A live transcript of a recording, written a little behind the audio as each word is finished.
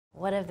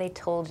What have they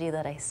told you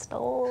that I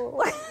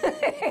stole?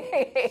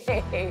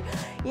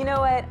 You know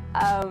what?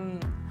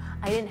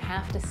 I didn't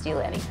have to steal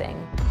anything.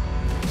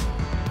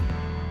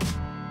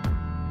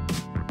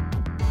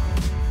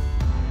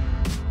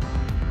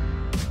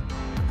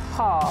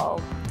 Paul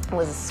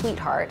was a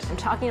sweetheart. I'm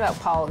talking about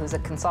Paul, who's a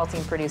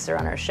consulting producer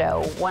on our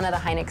show, one of the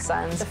Hynek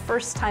sons. The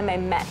first time I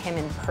met him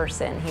in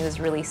person, he was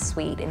really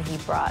sweet, and he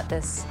brought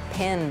this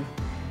pin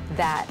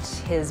that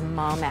his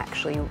mom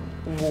actually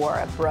wore,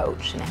 a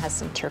brooch, and it has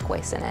some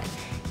turquoise in it.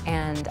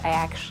 And I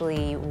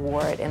actually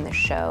wore it in the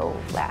show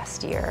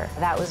last year.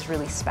 That was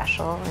really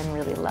special and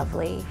really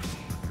lovely.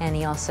 And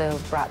he also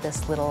brought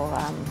this little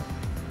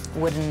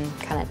wooden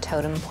kind of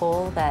totem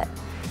pole that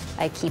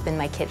I keep in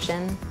my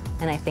kitchen,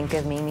 and I think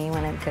of Mimi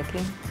when I'm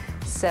cooking.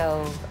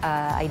 So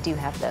I do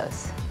have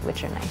those,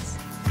 which are nice.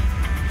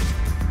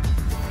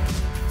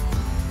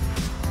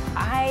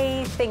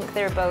 I think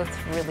they're both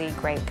really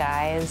great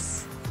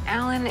guys.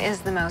 Alan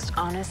is the most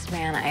honest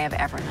man I have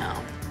ever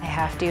known. I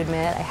have to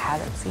admit, I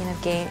haven't seen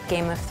a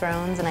Game of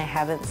Thrones, and I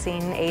haven't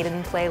seen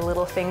Aiden play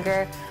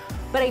Littlefinger,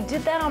 but I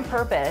did that on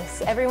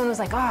purpose. Everyone was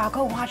like, oh, I'll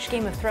go watch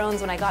Game of Thrones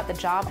when I got the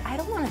job. I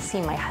don't want to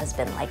see my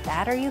husband like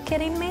that. Are you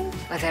kidding me?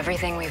 With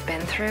everything we've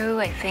been through,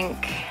 I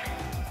think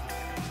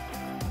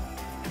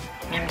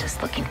I'm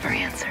just looking for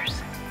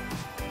answers.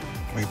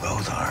 We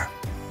both are.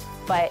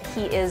 But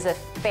he is a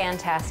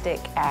fantastic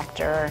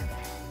actor.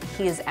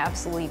 He is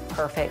absolutely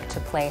perfect to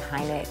play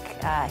Hynek.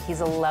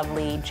 He's a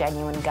lovely,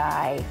 genuine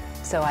guy,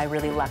 so I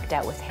really lucked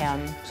out with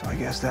him. So I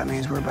guess that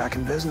means we're back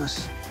in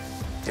business.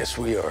 Yes,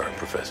 we are,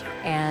 Professor.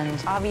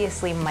 And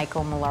obviously,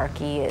 Michael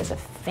Malarkey is a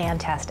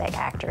fantastic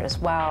actor as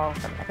well,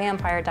 from The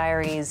Vampire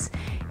Diaries,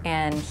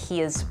 and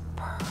he is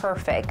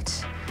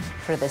perfect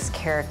for this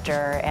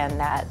character and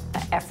that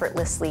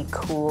effortlessly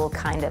cool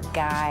kind of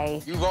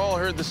guy. You've all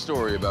heard the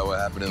story about what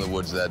happened in the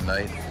woods that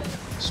night.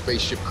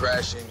 Spaceship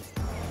crashing,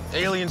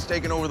 aliens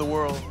taking over the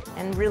world.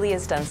 And really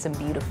has done some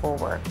beautiful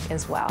work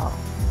as well.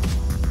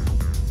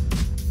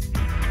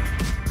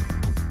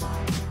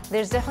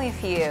 There's definitely a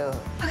few.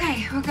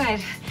 Okay, we're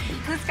good.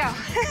 Let's go.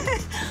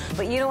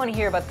 But you don't want to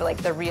hear about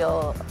the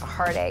real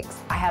heartaches.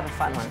 I have a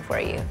fun one for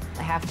you.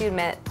 I have to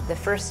admit, the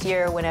first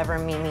year whenever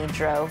Mimi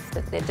drove,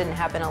 it didn't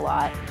happen a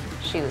lot,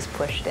 she was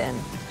pushed in.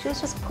 She was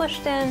just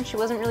pushed in. She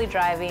wasn't really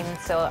driving,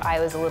 so I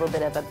was a little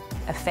bit of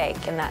a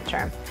fake in that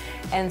term.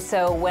 And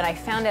so when I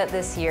found out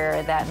this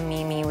year that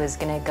Mimi was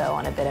going to go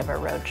on a bit of a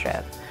road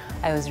trip,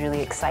 I was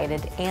really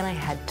excited, and I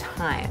had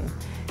time.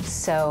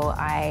 So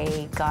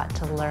I got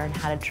to learn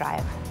how to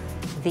drive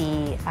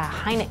the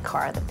Hynek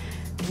car, the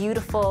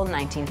beautiful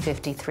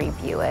 1953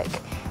 Buick,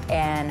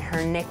 and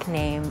her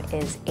nickname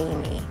is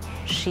Amy.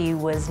 She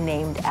was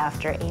named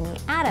after Amy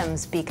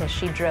Adams because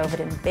she drove it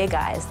in Big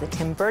Eyes, the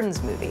Tim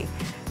Burton's movie.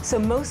 So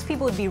most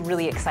people would be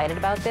really excited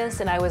about this,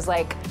 and I was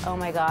like, oh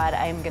my God,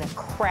 I'm gonna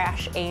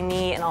crash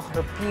Amy and all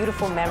her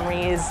beautiful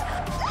memories.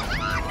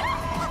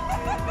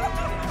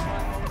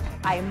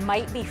 I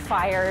might be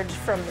fired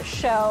from the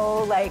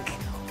show, like,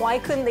 why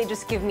couldn't they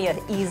just give me an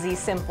easy,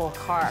 simple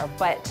car?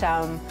 But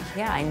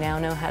yeah, I now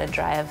know how to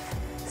drive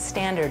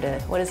standard,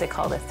 what is it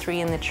called, a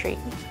 3 in the tree.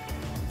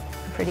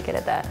 I'm pretty good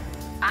at that.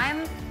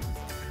 I'm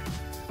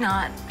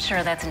not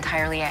sure that's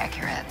entirely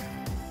accurate.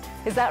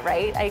 Is that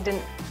right?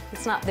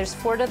 It's not, there's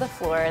 4 to the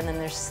floor, and then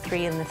there's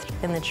 3 in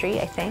the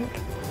tree, I think.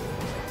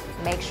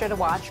 Make sure to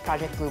watch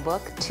Project Blue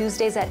Book,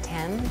 Tuesdays at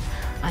 10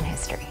 on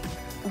History.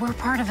 We're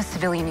part of a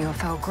civilian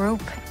UFO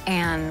group,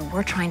 and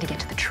we're trying to get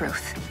to the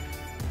truth,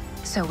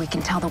 so we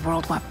can tell the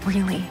world what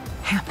really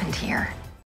happened here.